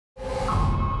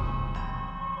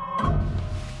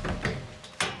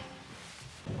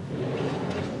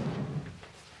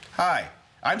Hi,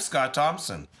 I'm Scott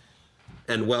Thompson.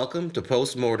 And welcome to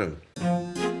Post-Mortem.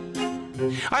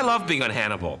 I love being on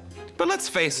Hannibal, but let's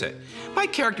face it, my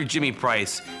character Jimmy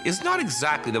Price is not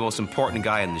exactly the most important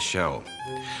guy in the show.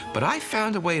 But I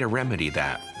found a way to remedy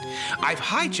that. I've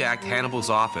hijacked Hannibal's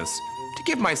office to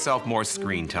give myself more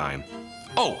screen time.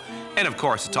 Oh, and of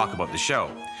course to talk about the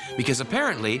show, because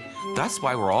apparently that's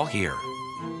why we're all here.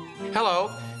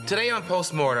 Hello, today on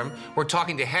Post-Mortem, we're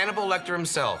talking to Hannibal Lecter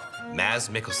himself, Mads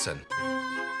Mikkelsen.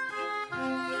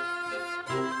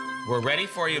 We're ready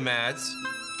for you, Mads.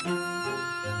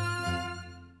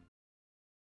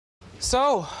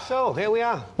 So here we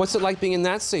are. What's it like being in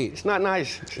that seat? It's not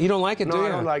nice. You don't like it, do you? No,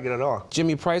 I don't like it at all.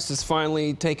 Jimmy Price has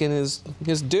finally taken his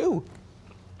due.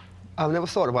 I've never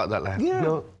thought about that, lad. Yeah.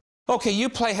 No. Okay, you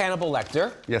play Hannibal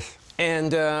Lecter. Yes.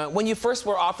 And when you first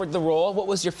were offered the role, what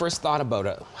was your first thought about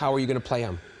it? How are you going to play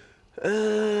him?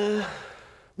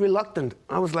 Reluctant.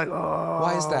 I was like, oh.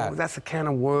 Why is that? That's a can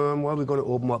of worm. Why are we going to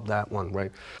open up that one,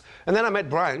 right? And then I met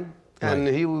Brian. And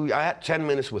I had 10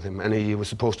 minutes with him, and he was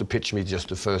supposed to pitch me just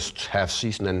the first half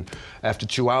season, and after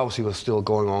 2 hours, he was still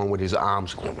going on with his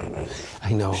arms.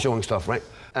 I know. Showing stuff, right?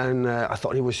 And I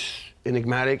thought he was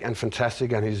enigmatic and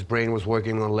fantastic, and his brain was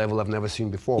working on a level I've never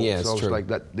seen before. Yeah, so I was like,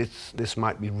 this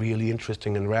might be really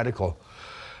interesting and radical.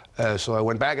 So I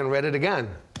went back and read it again,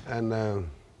 and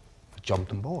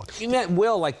jumped on board. You met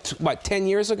Will, like, what, 10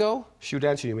 years ago? Shoot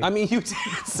answer, you mean? I mean, you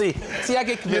see, I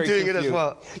get very You're doing confused. it as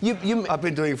well. I've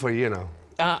been doing it for a year now.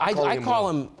 I call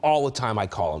him all the time. I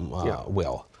call him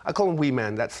Will. I call him Wee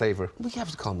Man. That's safer. We have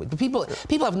to call him Will. But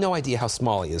people have no idea how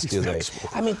small he is, do they?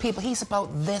 Small. I mean, he's about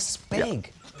this big.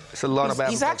 Yeah. It's a lot of.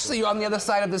 He's actually on the other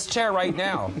side of this chair right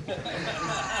now.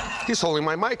 He's holding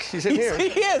my mic. He's in here. He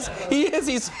is.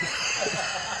 He's.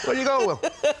 Where you go, Will?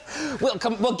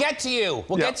 We'll get to you.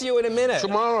 We'll get to you in a minute.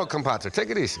 Tomorrow, compadre.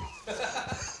 Take it easy.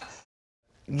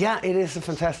 Yeah, it is a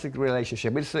fantastic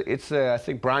relationship. I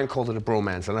think Brian called it a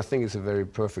bromance, and I think it's a very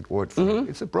perfect word for it.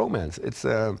 It's a bromance.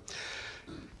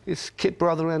 It's kid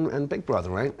brother and big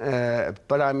brother, right?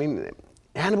 But I mean,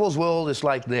 Hannibal's world is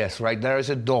like this, right? There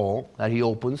is a door that he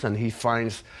opens, and he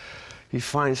finds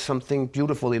something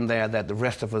beautiful in there that the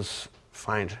rest of us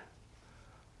find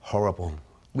horrible.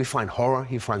 We find horror,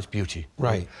 he finds beauty.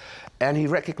 Right. And he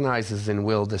recognizes in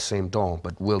Will the same door,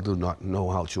 but Will do not know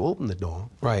how to open the door.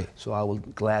 Right. So I will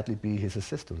gladly be his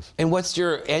assistant. And what's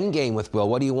your end game with Will?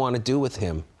 What do you want to do with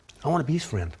him? I want to be his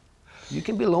friend. You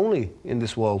can be lonely in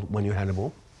this world when you're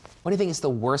Hannibal. What do you think is the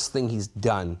worst thing he's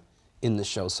done in the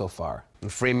show so far? And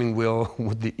framing Will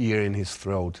with the ear in his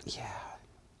throat. Yeah.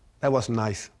 That was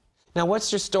nice. Now,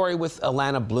 what's your story with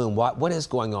Alana Bloom? What is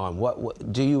going on?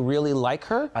 What do you really like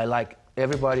her? I like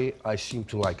everybody I seem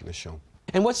to like in the show.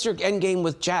 And what's your end game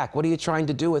with Jack? What are you trying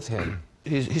to do with him?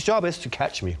 His job is to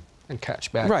catch me and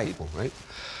catch bad people, right?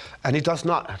 And he does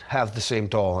not have the same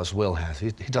doll as Will has.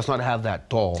 He does not have that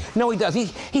doll. No, he does.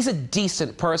 He's a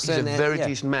decent person. He's a very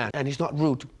decent man, and he's not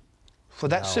rude. For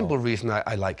that simple reason,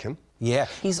 I like him. Yeah,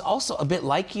 he's also a bit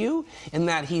like you in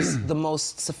that he's the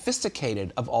most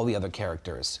sophisticated of all the other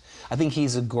characters. I think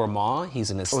he's a gourmand, he's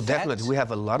an aesthete. Oh, definitely. We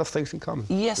have a lot of things in common.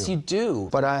 Yes, you do.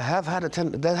 But I have had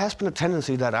there has been a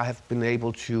tendency that I have been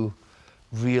able to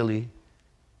really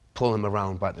pull him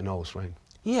around by the nose, right?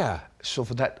 Yeah. So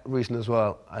for that reason as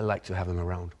well, I like to have him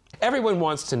around. Everyone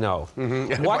wants to know,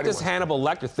 what does Hannibal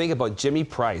Lecter think about Jimmy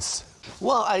Price?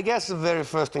 Well, I guess the very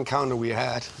first encounter we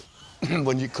had,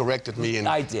 when you corrected me in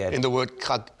the word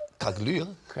craquelure.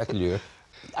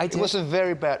 It was a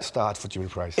very bad start for Jimmy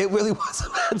Price. It really was a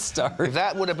bad start. If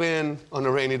that would have been on a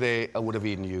rainy day, I would have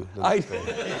eaten you.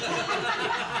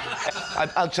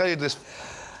 I'll tell you this,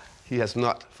 he has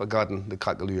not forgotten the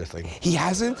craquelure thing. He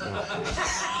hasn't? No.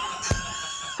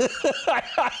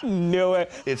 I knew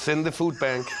it. It's in the food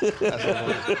bank.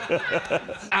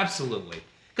 Absolutely.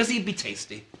 Because he'd be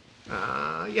tasty.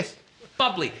 Yes.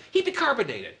 Bubbly. He'd be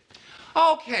carbonated.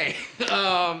 Okay.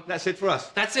 That's it for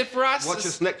us. That's it for us. Watch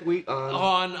us next week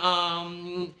on...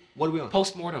 what are we on?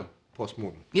 Post-Mortem.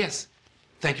 Post-Mortem. Yes.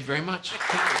 Thank you very much.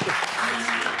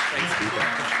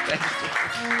 Thanks,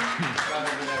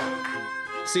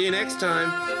 See you next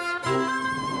time.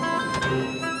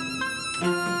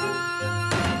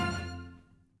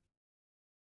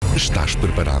 Estás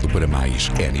preparado para mais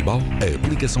Annibal? A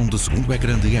aplicação de segundo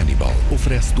ecrã de Annibal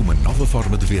oferece-te uma nova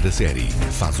forma de ver a série.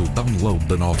 Faz o download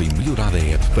da nova e melhorada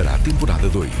app para a temporada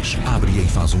 2. Abre-a e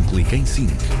faz um clique em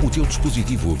Sync. O teu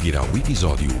dispositivo ouvirá o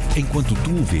episódio enquanto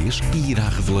tu o vês e irá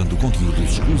revelando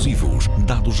conteúdos exclusivos,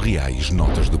 dados reais,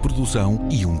 notas de produção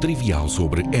e um trivial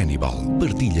sobre Annibal.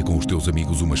 Partilha com os teus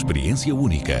amigos uma experiência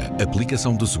única.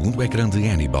 Aplicação de segundo ecrã de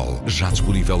Annibal, já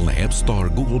disponível na App Store,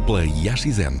 Google Play e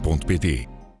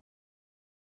AXN.pt.